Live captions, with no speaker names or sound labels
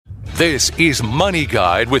This is Money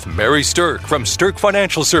Guide with Mary Stirk from Stirk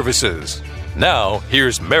Financial Services. Now,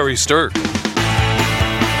 here's Mary Stirk.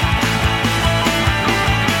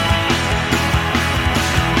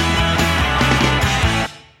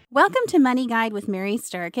 Welcome to Money Guide with Mary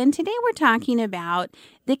Stirk, and today we're talking about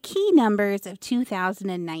the key numbers of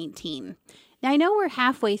 2019. Now, I know we're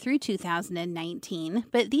halfway through 2019,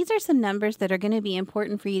 but these are some numbers that are going to be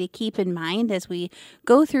important for you to keep in mind as we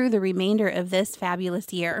go through the remainder of this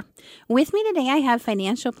fabulous year. With me today, I have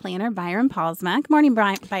financial planner Byron Palsma. Good morning,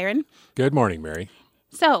 Byron. Good morning, Mary.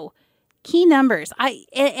 So, key numbers.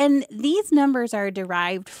 And these numbers are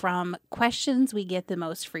derived from questions we get the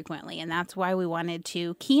most frequently, and that's why we wanted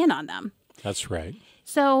to key in on them. That's right.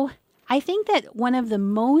 So, I think that one of the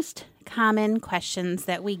most common questions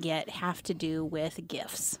that we get have to do with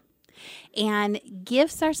gifts. And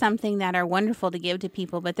gifts are something that are wonderful to give to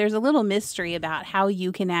people, but there's a little mystery about how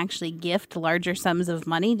you can actually gift larger sums of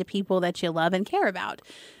money to people that you love and care about.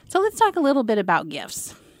 So let's talk a little bit about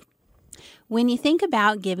gifts. When you think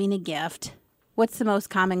about giving a gift, what's the most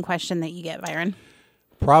common question that you get, Byron?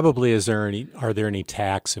 Probably, are there any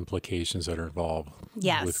tax implications that are involved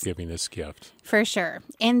Yes, with giving this gift? For sure.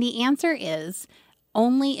 And the answer is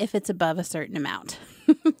only if it's above a certain amount.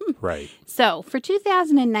 Right. So for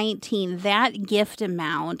 2019, that gift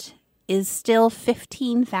amount is still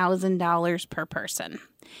 $15,000 per person.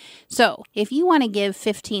 So if you want to give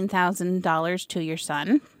 $15,000 to your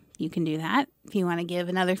son, you can do that. If you want to give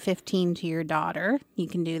another 15 to your daughter, you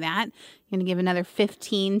can do that. You're going to give another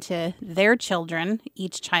 15 to their children,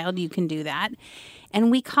 each child, you can do that. And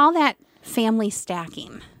we call that family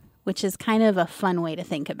stacking, which is kind of a fun way to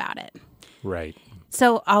think about it. Right.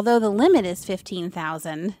 So although the limit is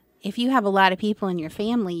 $15,000, if you have a lot of people in your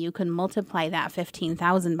family, you can multiply that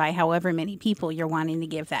 $15,000 by however many people you're wanting to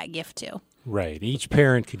give that gift to. Right. Each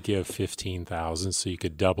parent could give $15,000, so you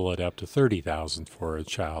could double it up to $30,000 for a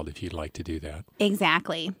child if you'd like to do that.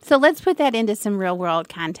 Exactly. So let's put that into some real-world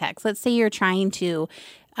context. Let's say you're trying to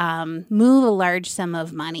move a large sum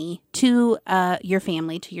of money to your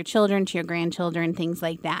family, to your children, to your grandchildren, things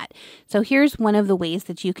like that. So here's one of the ways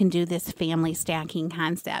that you can do this family stacking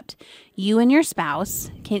concept. You and your spouse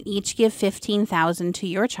can each give $15,000 to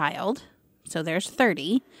your child. So there's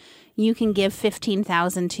 30. You can give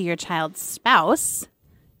 $15,000 to your child's spouse.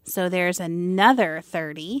 So there's another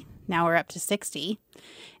 30. Now we're up to 60.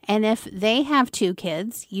 And if they have 2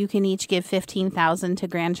 kids, you can each give $15,000 to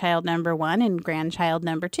grandchild number 1 and grandchild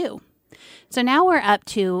number 2. So now we're up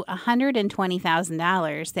to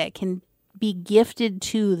 $120,000 that can be gifted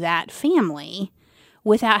to that family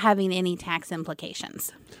without having any tax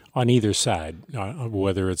implications. On either side,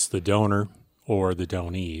 whether it's the donor or the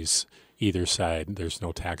donees, either side, there's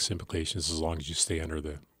no tax implications as long as you stay under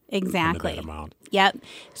the Exactly. Under that amount. Yep.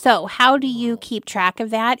 So how do you keep track of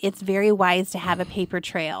that? It's very wise to have a paper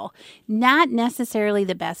trail. Not necessarily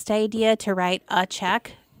the best idea to write a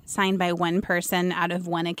check signed by one person out of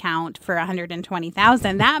one account for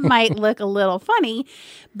 $120,000. That might look a little funny,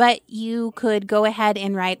 but you could go ahead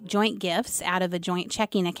and write joint gifts out of a joint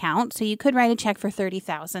checking account. So you could write a check for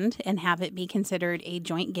 $30,000 and have it be considered a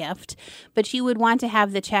joint gift, but you would want to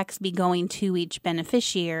have the checks be going to each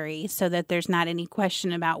beneficiary so that there's not any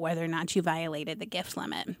question about whether or not you violated the gift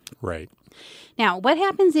limit. Right. Now, what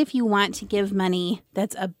happens if you want to give money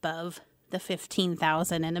that's above the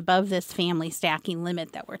 $15,000 and above this family stacking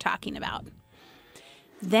limit that we're talking about?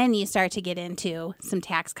 Then you start to get into some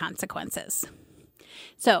tax consequences.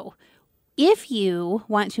 So if you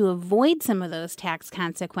want to avoid some of those tax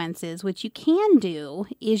consequences, what you can do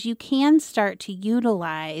is you can start to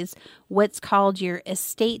utilize what's called your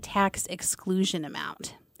estate tax exclusion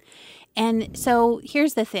amount. And so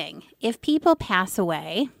here's the thing. If people pass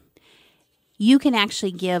away, you can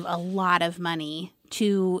actually give a lot of money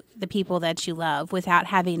to the people that you love without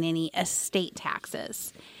having any estate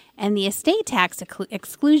taxes. And the estate tax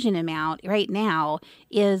exclusion amount right now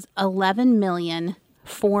is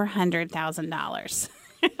 $11,400,000.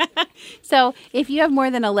 So if you have more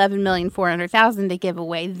than $11,400,000 to give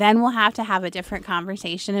away, then we'll have to have a different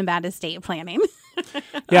conversation about estate planning.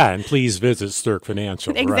 Yeah, and please visit Stirk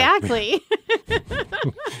Financial. Exactly.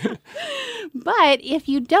 But if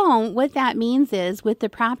you don't, what that means is with the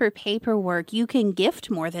proper paperwork, you can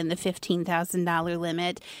gift more than the $15,000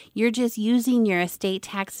 limit. You're just using your estate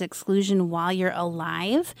tax exclusion while you're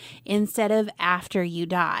alive instead of after you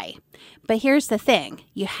die. But here's the thing.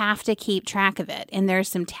 You have to keep track of it. And there's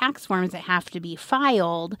some tax forms that have to be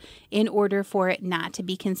filed in order for it not to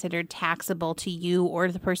be considered taxable to you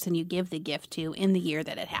or the person you give the gift to in the year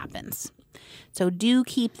that it happens. So do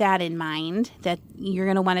keep that in mind, that you're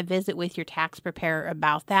going to want to visit with your tax preparer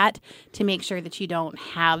about that to make sure that you don't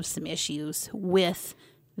have some issues with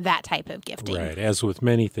that type of gifting. Right. As with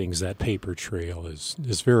many things, that paper trail is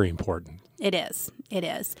very important. It is. It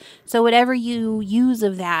is. So whatever you use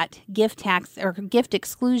of that gift tax or gift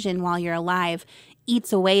exclusion while you're alive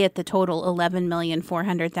eats away at the total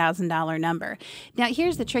 $11,400,000 number. Now,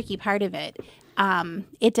 here's the tricky part of it.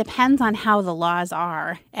 It depends on how the laws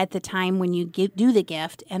are at the time when you do the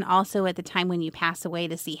gift and also at the time when you pass away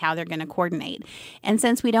to see how they're going to coordinate. And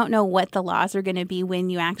since we don't know what the laws are going to be when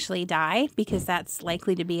you actually die, because that's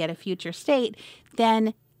likely to be at a future state,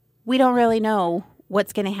 then we don't really know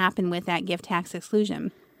what's going to happen with that gift tax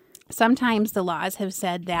exclusion. Sometimes the laws have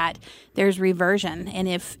said that there's reversion, and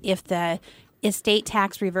if the estate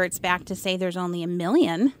tax reverts back to say there's only $1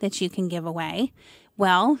 million that you can give away,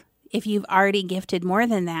 well, if you've already gifted more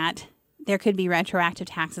than that, there could be retroactive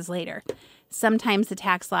taxes later. Sometimes the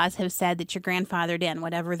tax laws have said that you're grandfathered in.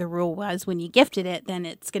 Whatever the rule was when you gifted it, then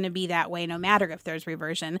it's going to be that way no matter if there's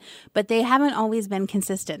reversion. But they haven't always been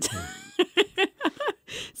consistent.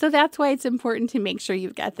 So that's why it's important to make sure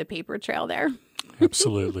you've got the paper trail there.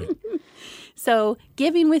 Absolutely. So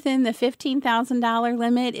giving within the $15,000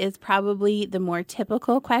 limit is probably the more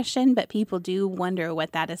typical question, but people do wonder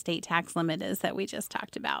what that estate tax limit is that we just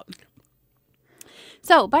talked about.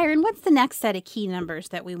 So, Byron, what's the next set of key numbers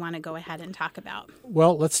that we want to go ahead and talk about?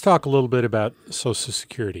 Well, let's talk a little bit about Social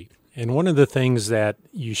Security. And one of the things that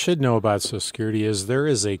you should know about Social Security is there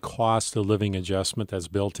is a cost of living adjustment that's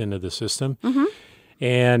built into the system. Mm-hmm.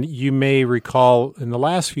 And you may recall in the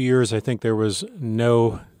last few years, I think there was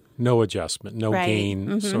no adjustment, no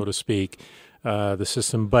gain, so to speak, the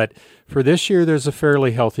system. But for this year, there's a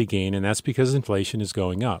fairly healthy gain, and that's because inflation is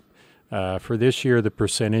going up. For this year, the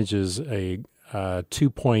percentage is a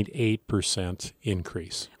 2.8%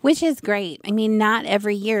 increase. Which is great. I mean, not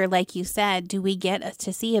every year, like you said, do we get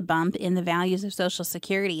to see a bump in the values of Social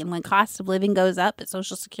Security. And when cost of living goes up, but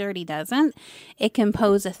Social Security doesn't, it can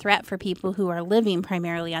pose a threat for people who are living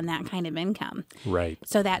primarily on that kind of income. Right.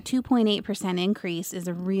 So that 2.8% increase is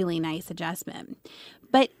a really nice adjustment.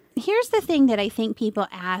 But here's the thing that I think people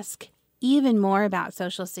ask even more about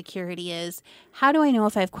Social Security is, how do I know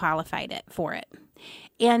if I've qualified for it?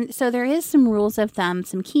 And so there is some rules of thumb,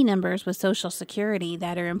 some key numbers with Social Security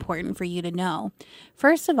that are important for you to know.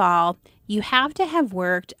 First of all, you have to have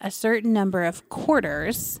worked a certain number of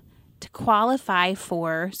quarters to qualify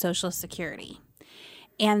for Social Security.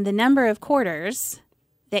 And the number of quarters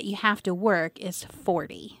that you have to work is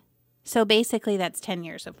 40. So basically that's 10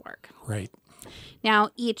 years of work. Right.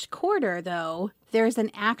 Now, each quarter, though, there's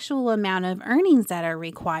an actual amount of earnings that are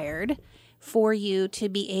required for you to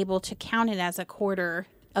be able to count it as a quarter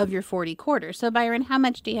of your 40 quarters. So, Byron, how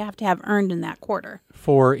much do you have to have earned in that quarter?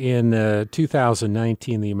 In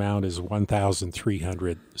 2019, the amount is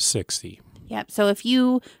 $1,360. Yep. So if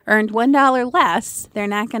you earned $1 less, they're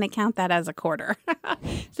not going to count that as a quarter.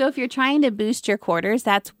 So if you're trying to boost your quarters,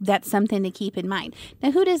 that's something to keep in mind.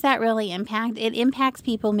 Now, who does that really impact? It impacts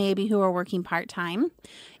people maybe who are working part-time.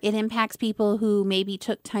 It impacts people who maybe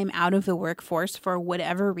took time out of the workforce for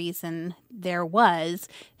whatever reason there was.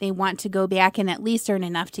 They want to go back and at least earn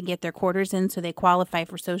enough to get their quarters in so they qualify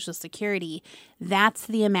for Social Security. That's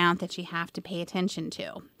the amount that you have to pay attention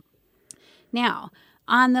to. Now,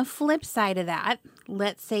 on the flip side of that,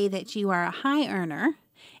 let's say that you are a high earner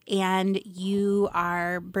and you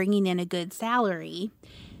are bringing in a good salary.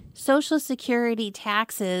 Social Security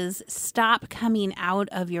taxes stop coming out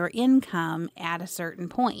of your income at a certain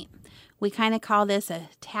point. We kind of call this a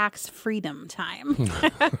tax freedom time.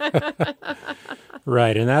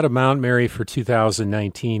 Right. And that amount, Mary, for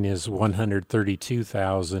 2019 is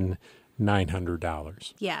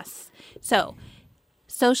 $132,900. Yes. So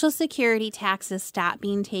Social Security taxes stop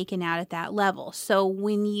being taken out at that level. So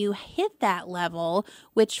when you hit that level,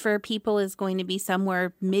 which for people is going to be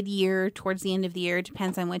somewhere mid-year, towards the end of the year,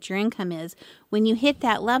 depends on what your income is. When you hit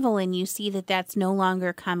that level and you see that that's no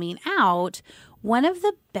longer coming out, one of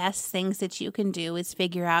the best things that you can do is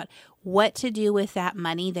figure out what to do with that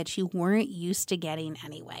money that you weren't used to getting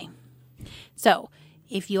anyway. So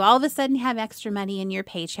if you all of a sudden have extra money in your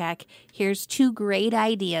paycheck, here's 2 great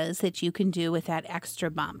ideas that you can do with that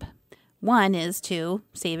extra bump. One is to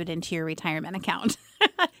save it into your retirement account.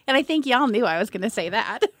 And I think y'all knew I was going to say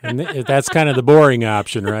that. And that's kind of the boring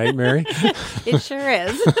option, right, Mary? It sure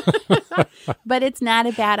is. But it's not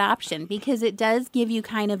a bad option because it does give you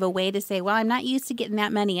kind of a way to say, well, I'm not used to getting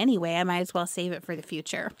that money anyway. I might as well save it for the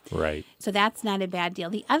future. Right. So that's not a bad deal.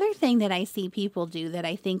 The other thing that I see people do that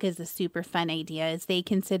I think is a super fun idea is they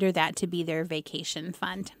consider that to be their vacation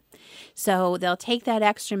fund. So they'll take that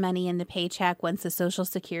extra money in the paycheck once the Social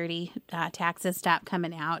Security taxes stop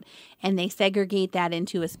coming out, and they segregate that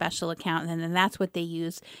into a special account, and then that's what they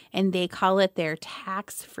use, and they call it their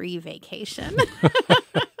tax-free vacation.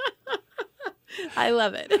 I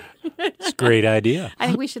love it. It's a great idea. I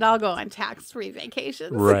think we should all go on tax-free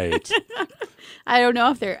vacations. Right. I don't know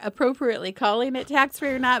if they're appropriately calling it tax-free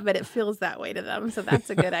or not, but it feels that way to them, so that's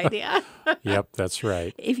a good idea. Yep, that's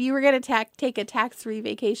right. If you were going to take a tax-free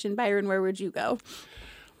vacation, Byron, where would you go?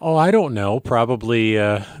 Oh, I don't know. Probably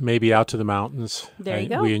maybe out to the mountains. There you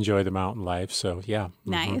go. We enjoy the mountain life, so yeah.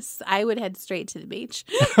 Nice. I would head straight to the beach.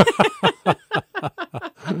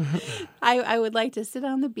 I would like to sit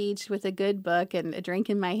on the beach with a good book and a drink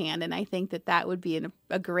in my hand, and I think that would be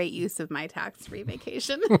a great use of my tax-free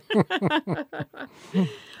vacation.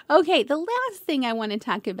 Okay, the last thing I want to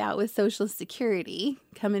talk about with Social Security,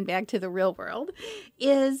 coming back to the real world,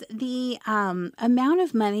 is the amount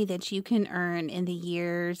of money that you can earn in the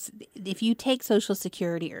years if you take Social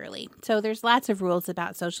Security early. So there's lots of rules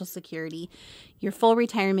about Social Security. Your full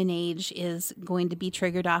retirement age is going to be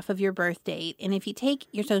triggered off of your birth date. And if you take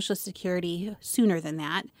your Social Security sooner than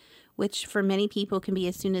that, which for many people can be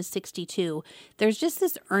as soon as 62, there's just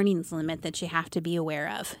this earnings limit that you have to be aware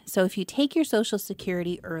of. So if you take your Social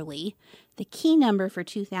Security early, the key number for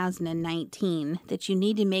 2019 that you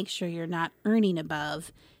need to make sure you're not earning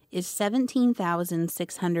above is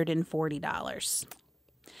 $17,640.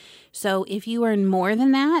 So if you earn more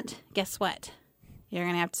than that, guess what? You're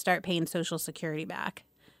going to have to start paying Social Security back.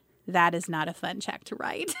 That is not a fun check to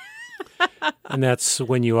write. And that's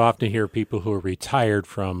when you often hear people who are retired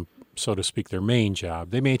from, so to speak, their main job.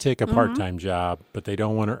 They may take a part-time job, but they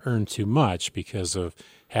don't want to earn too much because of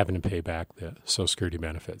having to pay back the Social Security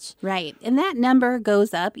benefits. Right. And that number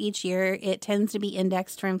goes up each year. It tends to be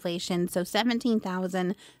indexed for inflation. So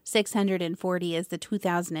 17,640 is the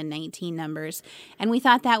 2019 numbers. And we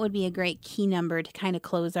thought that would be a great key number to kind of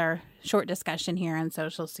close our short discussion here on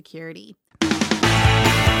Social Security.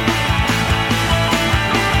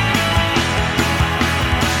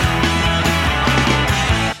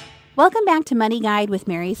 Welcome back to Money Guide with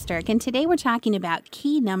Mary Stirk, and today we're talking about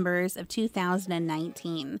key numbers of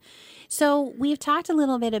 2019. So we've talked a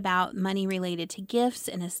little bit about money related to gifts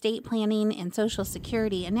and estate planning and Social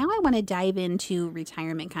Security, and now I want to dive into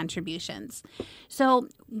retirement contributions. So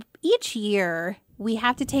each year, we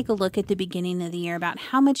have to take a look at the beginning of the year about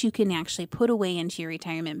how much you can actually put away into your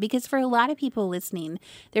retirement, because for a lot of people listening,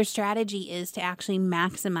 their strategy is to actually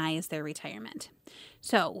maximize their retirement.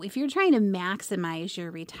 So if you're trying to maximize your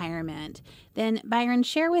retirement, then Byron,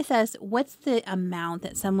 share with us what's the amount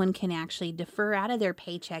that someone can actually defer out of their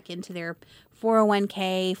paycheck into their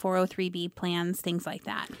 401k, 403b plans, things like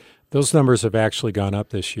that. Those numbers have actually gone up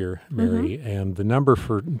this year, Mary, and the number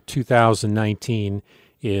for 2019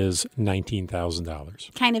 is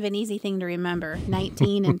 $19,000. Kind of an easy thing to remember,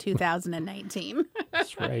 19 and 2019.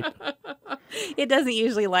 That's right. It doesn't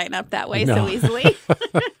usually line up that way No. so easily.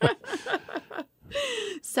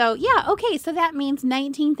 So, yeah, okay, so that means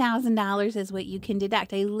 $19,000 is what you can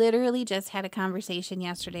deduct. I literally just had a conversation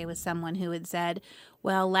yesterday with someone who had said,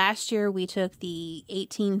 well, last year we took the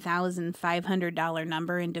 $18,500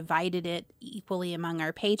 number and divided it equally among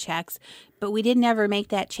our paychecks, but we didn't ever make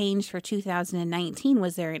that change for 2019.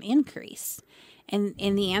 Was there an increase? And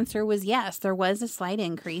the answer was yes, there was a slight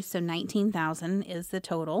increase. So $19,000 is the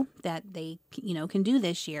total that they, can do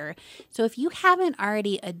this year. So if you haven't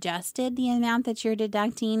already adjusted the amount that you're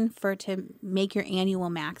deducting to make your annual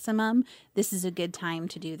maximum, this is a good time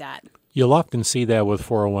to do that. You'll often see that with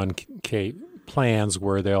 401k plans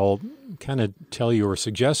where they'll kind of tell you or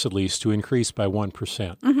suggest at least to increase by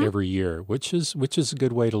 1% every year, which is a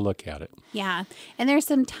good way to look at it. Yeah. And there's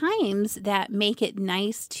some times that make it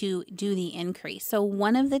nice to do the increase. So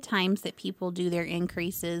one of the times that people do their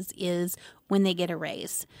increases is when they get a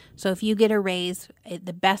raise. So if you get a raise,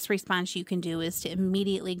 the best response you can do is to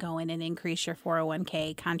immediately go in and increase your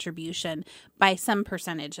 401k contribution by some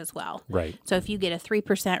percentage as well. Right. So if you get a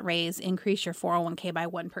 3% raise, increase your 401k by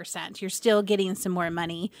 1%. You're still getting some more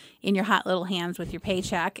money in your hot little hands with your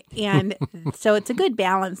paycheck. And so it's a good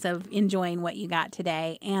balance of enjoying what you got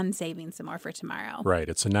today and saving some more for tomorrow. Right.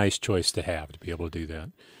 It's a nice choice to have to be able to do that.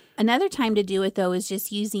 Another time to do it, though, is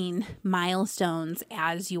just using milestones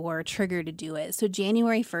as your trigger to do it. So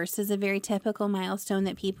January 1st is a very typical milestone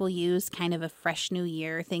that people use, kind of a fresh new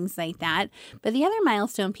year, things like that. But the other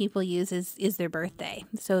milestone people use is their birthday.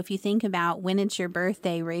 So if you think about when it's your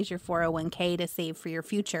birthday, raise your 401k to save for your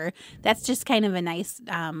future. That's just kind of a nice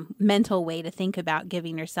mental way to think about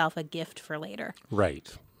giving yourself a gift for later.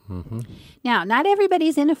 Right. Now, not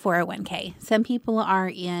everybody's in a 401k. Some people are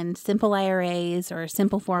in simple IRAs or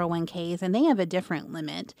simple 401ks, and they have a different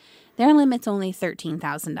limit. Their limit's only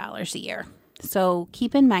 $13,000 a year. So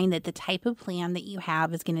keep in mind that the type of plan that you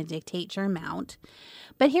have is going to dictate your amount.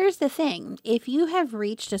 But here's the thing. If you have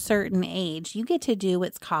reached a certain age, you get to do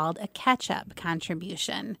what's called a catch-up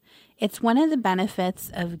contribution. It's one of the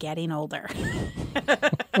benefits of getting older.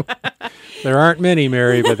 There aren't many,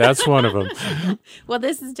 Mary, but that's one of them. Well,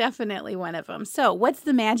 this is definitely one of them. So what's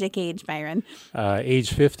the magic age, Byron?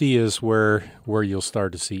 Age 50 is where you'll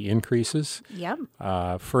start to see increases. Yep.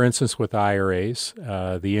 For instance, with IRAs,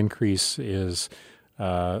 the increase is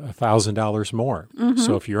 $1,000 more.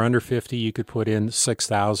 So if you're under 50, you could put in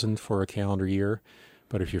 $6,000 for a calendar year.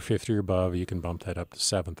 But if you're 50 or above, you can bump that up to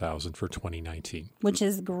 $7,000 for 2019. Which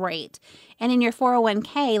is great. And in your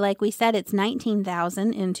 401k, like we said, it's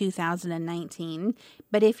 $19,000 in 2019.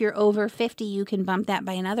 But if you're over 50, you can bump that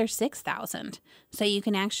by another $6,000. So you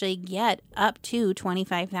can actually get up to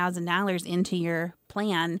 $25,000 into your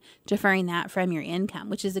plan, deferring that from your income,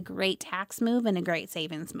 which is a great tax move and a great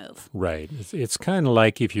savings move. Right. It's kind of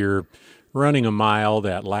like if you're running a mile,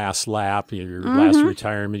 that last lap, your last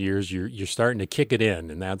retirement years, you're starting to kick it in.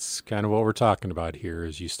 And that's kind of what we're talking about here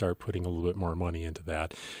is you start putting a little bit more money into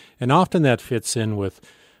that. And often that fits in with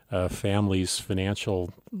families'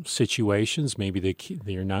 financial situations. Maybe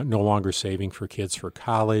they're no longer saving for kids for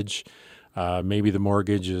college. Maybe the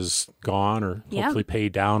mortgage is gone or hopefully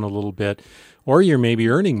paid down a little bit. Or you're maybe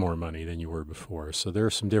earning more money than you were before. So there are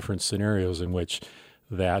some different scenarios in which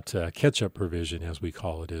that catch-up provision, as we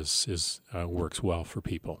call it, is works well for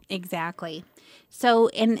people. Exactly. So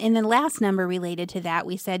in the last number related to that,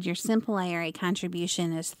 we said your simple IRA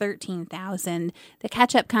contribution is $13,000. The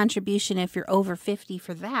catch-up contribution, if you're over 50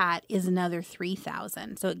 for that, is another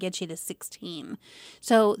 $3,000. So it gets you to $16,000.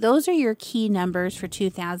 So those are your key numbers for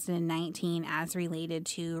 2019 as related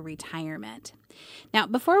to retirement. Now,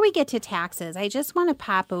 before we get to taxes, I just want to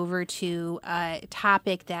pop over to a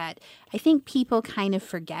topic that I think people kind of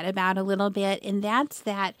forget about a little bit, and that's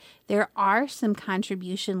that there are some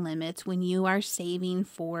contribution limits when you are saving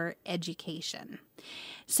for education.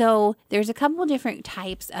 So there's a couple different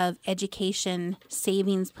types of education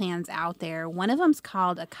savings plans out there. One of them is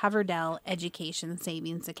called a Coverdell Education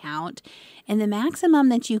Savings Account, and the maximum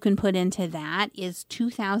that you can put into that is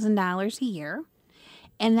 $2,000 a year.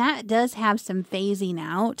 And that does have some phasing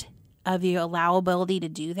out of your allowability to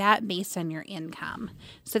do that based on your income.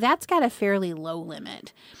 So that's got a fairly low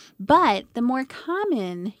limit. But the more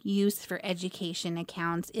common use for education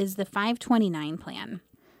accounts is the 529 plan.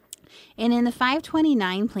 And in the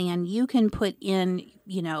 529 plan, you can put in,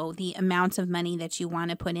 the amounts of money that you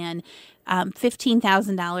want to put in,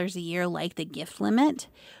 $15,000 a year like the gift limit.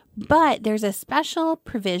 But there's a special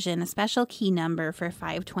provision, a special key number for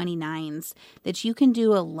 529s that you can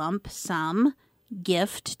do a lump sum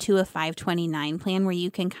gift to a 529 plan where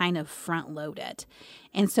you can kind of front load it.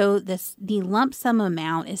 And so the lump sum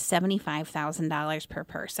amount is $75,000 per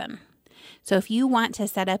person. So if you want to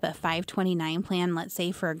set up a 529 plan, let's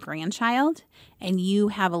say for a grandchild, and you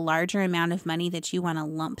have a larger amount of money that you want to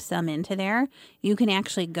lump sum into there, you can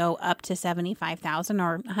actually go up to $75,000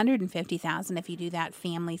 or $150,000 if you do that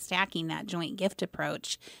family stacking, that joint gift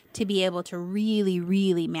approach, to be able to really,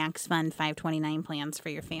 really max fund 529 plans for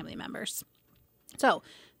your family members. So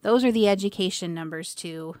those are the education numbers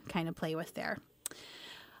to kind of play with there.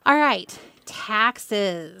 All right,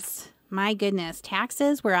 taxes. My goodness,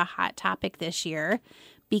 taxes were a hot topic this year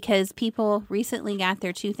because people recently got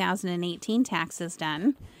their 2018 taxes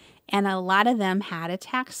done, and a lot of them had a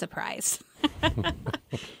tax surprise.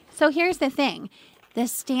 So here's the thing. The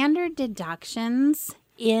standard deductions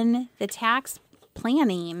in the tax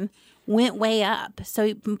planning went way up.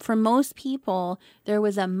 So for most people, there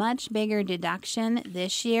was a much bigger deduction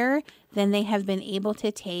this year than they have been able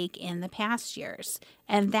to take in the past years.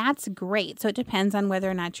 And that's great. So it depends on whether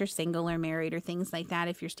or not you're single or married or things like that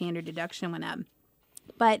if your standard deduction went up.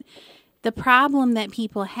 But the problem that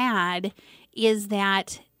people had is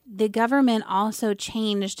that the government also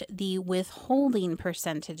changed the withholding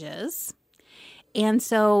percentages. And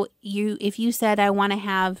so if you said, I want to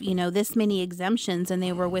have, this many exemptions and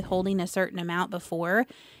they were withholding a certain amount before,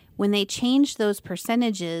 when they changed those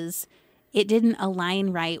percentages, it didn't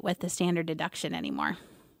align right with the standard deduction anymore.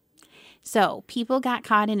 So people got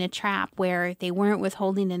caught in a trap where they weren't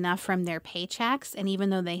withholding enough from their paychecks. And even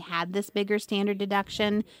though they had this bigger standard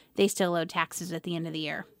deduction, they still owed taxes at the end of the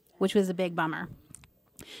year, which was a big bummer.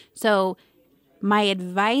 So my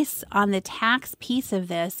advice on the tax piece of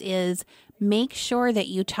this is make sure that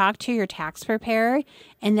you talk to your tax preparer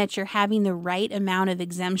and that you're having the right amount of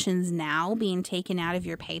exemptions now being taken out of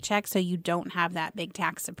your paycheck so you don't have that big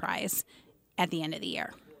tax surprise at the end of the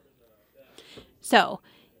year. So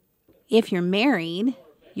if you're married,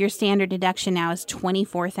 your standard deduction now is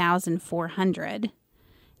 $24,400.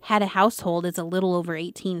 Had a household, it's a little over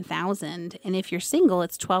 $18,000, and if you're single,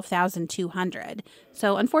 it's $12,200.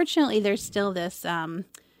 So unfortunately, there's still this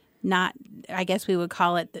not, I guess we would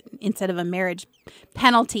call it, instead of a marriage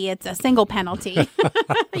penalty, it's a single penalty.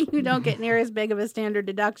 You don't get near as big of a standard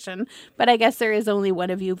deduction, but I guess there is only one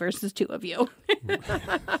of you versus two of you.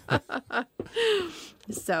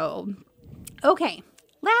 So, okay.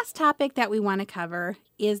 Last topic that we want to cover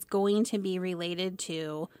is going to be related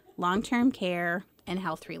to long-term care and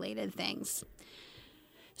health-related things.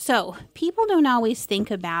 So people don't always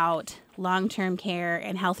think about long-term care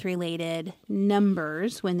and health-related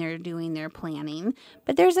numbers when they're doing their planning,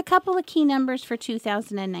 but there's a couple of key numbers for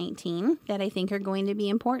 2019 that I think are going to be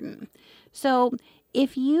important. So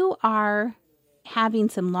if you are having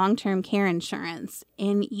some long-term care insurance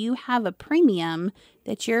and you have a premium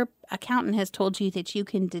that your accountant has told you that you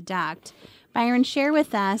can deduct, Byron, share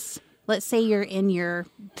with us, let's say you're in your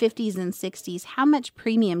 50s and 60s, how much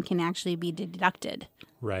premium can actually be deducted?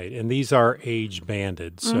 Right, and these are age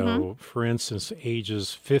banded. So, for instance,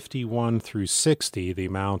 ages 51 through 60, the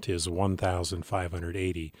amount is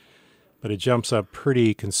 $1,580, but it jumps up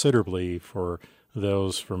pretty considerably for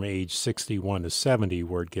those from age 61 to 70,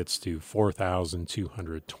 where it gets to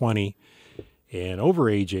 $4,220. And over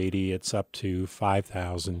age 80, it's up to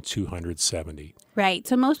 $5,270. Right.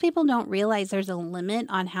 So most people don't realize there's a limit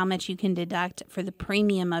on how much you can deduct for the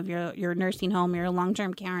premium of your nursing home, your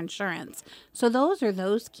long-term care insurance. So those are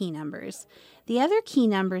those key numbers. The other key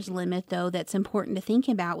numbers limit, though, that's important to think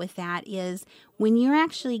about with that is when you're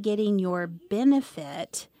actually getting your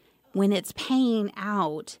benefit, when it's paying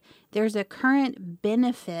out, there's a current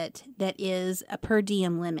benefit that is a per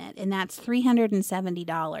diem limit, and that's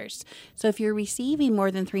 $370. So if you're receiving more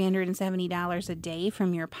than $370 a day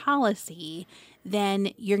from your policy,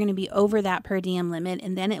 then you're going to be over that per diem limit,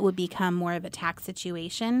 and then it would become more of a tax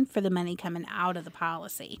situation for the money coming out of the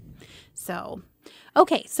policy. So,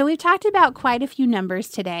 okay, so we've talked about quite a few numbers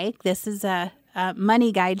today. This is a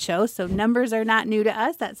money guide show, so numbers are not new to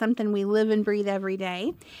us. That's something we live and breathe every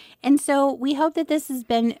day. And so we hope that this has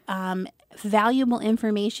been valuable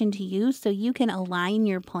information to you so you can align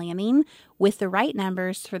your planning with the right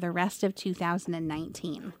numbers for the rest of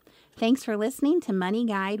 2019. Thanks for listening to Money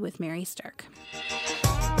Guide with Mary Stirk.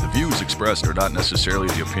 The views expressed are not necessarily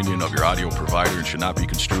the opinion of your audio provider and should not be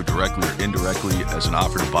construed directly or indirectly as an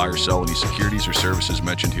offer to buy or sell any securities or services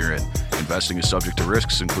mentioned herein. Investing is subject to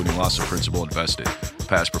risks, including loss of principal invested.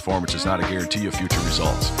 Past performance is not a guarantee of future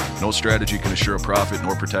results. No strategy can assure a profit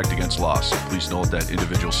nor protect against loss. Please note that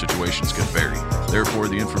individual situations can vary. Therefore,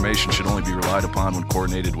 the information should only be relied upon when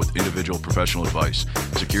coordinated with individual professional advice.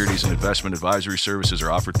 Securities and investment advisory services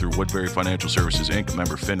are offered through Woodbury Financial Services, Inc.,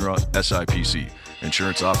 member FINRA, SIPC.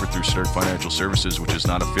 Insurance offered through Stirk Financial Services, which is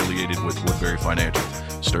not affiliated with Woodbury Financial.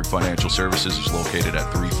 Stirk Financial Services is located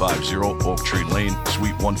at 350 Oak Tree Lane,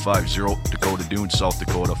 Suite 150, Dakota Dunes, South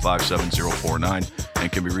Dakota 57049,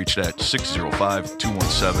 and can be reached at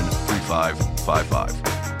 605-217-3555.